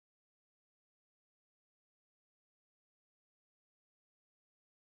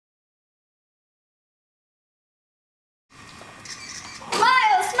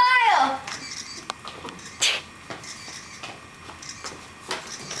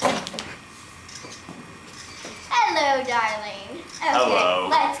Hello, darling. Okay, Hello.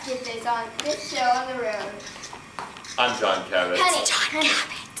 let's get this show on the road. I'm John Cabot. Honey,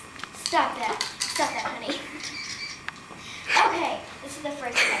 stop that, honey. Okay, this is the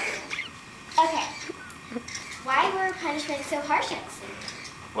first question. Okay, why were punishments so harsh at sea?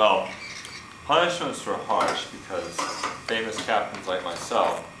 Well, punishments were harsh because famous captains like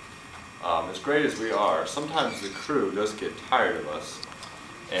myself, as great as we are, sometimes the crew does get tired of us.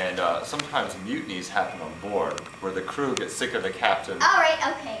 And sometimes mutinies happen on board, where the crew gets sick of the captain. All right,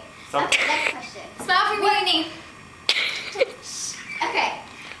 okay. Okay, next question. Smile for mutiny. Okay,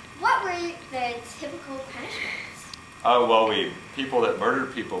 what were the typical punishments? Oh, well, people that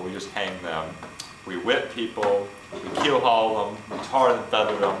murdered people, we just hang them. We whip people, we keel haul them, we tar and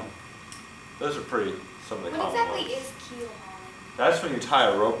feather them. Those are some of the common What exactly ones. is keel hauling? That's when you tie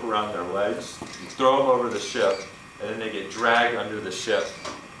a rope around their legs, you throw them over the ship, and then they get dragged under the ship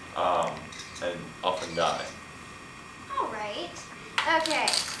and often die. All right. Okay,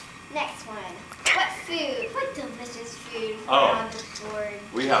 next one. What delicious food on the board?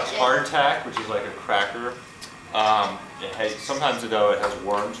 We have hardtack, which is like a cracker. Sometimes though it has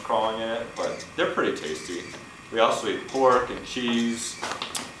worms crawling in it, but they're pretty tasty. We also eat pork and cheese,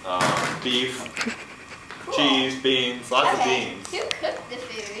 beef, cheese, beans, lots of beans. Who cooked the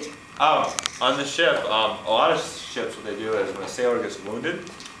food? On the ship, a lot of ships what they do is when a sailor gets wounded,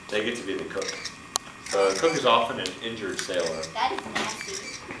 they get to be the cook. The cook is often an injured sailor. That is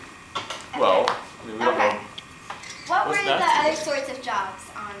nasty. Okay. Well, I mean, we don't know. What were What's the nasty? other sorts of jobs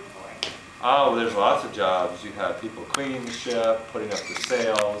on board? Oh, there's lots of jobs. You have people cleaning the ship, putting up the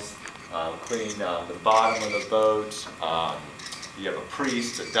sails, cleaning the bottom of the boat. You have a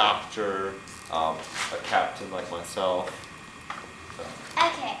priest, a doctor, a captain like myself. So.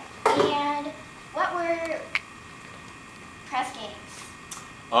 Okay, and what were press gangs?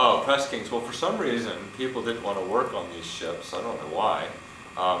 Oh, press gangs. Well, for some reason, people didn't want to work on these ships. I don't know why.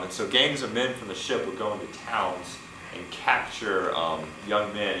 And so gangs of men from the ship would go into towns and capture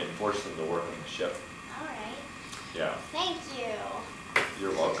young men and force them to work on the ship. All right. Yeah. Thank you.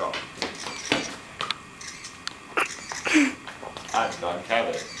 You're welcome. I'm John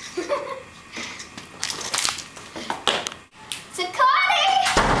Cabot.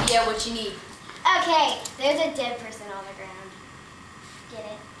 Sakani! Yeah, what you need. Okay, there's a dead person on the ground. Get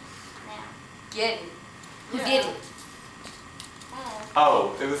it? Now. Get it. Who did it?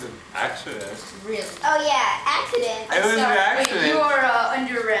 Oh, it was an accident. Really? Oh yeah, accident. It was an accident. You are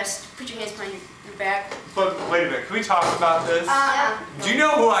under arrest. Put your hands behind your back. But wait a minute, can we talk about this? No. Do you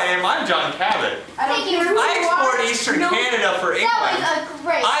know who I am? I'm John Cabot. I don't Thank you. care who I you are. explored Eastern Canada for England. That was a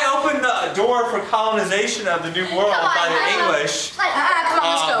great. I opened the door for colonization of the New World Come on, by the come on. English. Come on,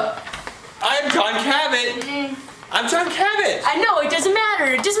 let's go. I'm John Cabot. I'm John Cabot. I know, it doesn't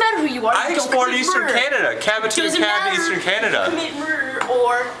matter. It doesn't matter who you are. I Don't explored commit Eastern murder. Canada. Cabot to Doesn't Cabot, matter Eastern if you Canada. commit murder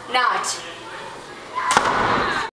or not.